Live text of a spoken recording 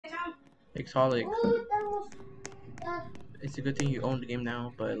Exholic, it's a good thing you own the game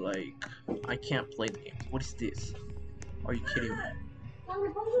now, but like, I can't play the game. What is this? Are you kidding me?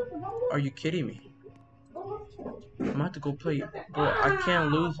 Are you kidding me? I'm about to go play. Bro, I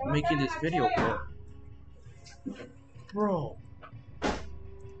can't lose making this video, bro. Bro.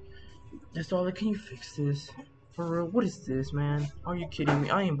 That's all. Can you fix this? For real, what is this, man? Are you kidding me?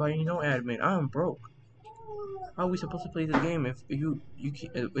 I ain't buying no admin. I'm broke. How are we supposed to play this game if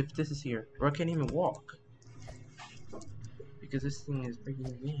if this is here? Bro, I can't even walk because this thing is breaking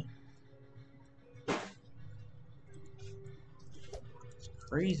the game. It's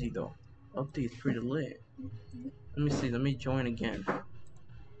crazy though. Update's pretty lit. Let me see. Let me join again.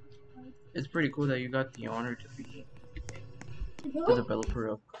 It's pretty cool that you got the honor to be the developer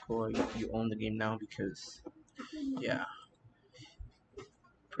of Cocoa. You own the game now because, yeah,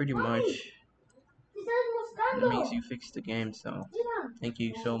 pretty much it makes you fix the game. So thank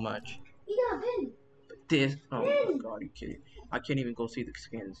you so much. But this, oh my god, are you kidding me? I can't even go see the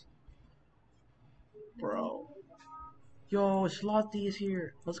skins, bro. Yo, Slothy is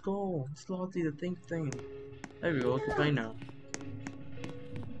here. Let's go. Slothy, the thing. There we go. We can play now.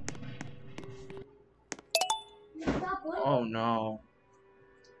 Oh no.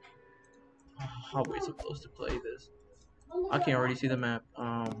 How are we supposed to play this? I can already see the map.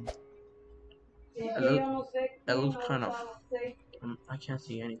 It looks kind of. I can't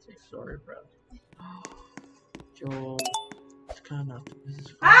see anything. Sorry, bro. Yo, it's kind of. This is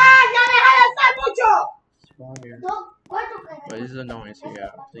fire. It's fire. But this is annoying, so yeah,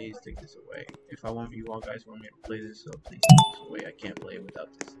 please take this away. If I want you all guys want me to play this, so please take this away. I can't play it without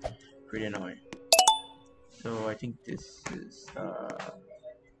this. Pretty annoying. So I think this is part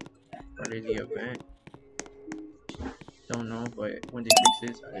of the event. Don't know, but when they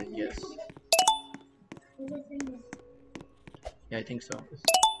fix this, yes. Yeah, I think so.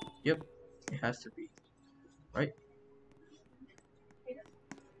 Yep, it has to be. Right?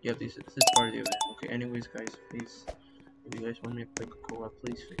 Yep, this is part of the event. Okay, anyways, guys, please, if you guys want me to play Cocoa,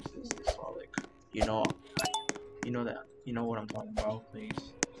 please fix this. This all like, you know that, you know what I'm talking about.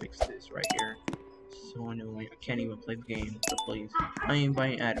 Please fix this right here. So annoying. I can't even play the game. So please, I ain't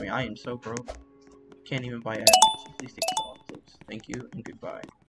buying admin. I am so broke. Can't even buy admin. So please take this off, please. Thank you and goodbye.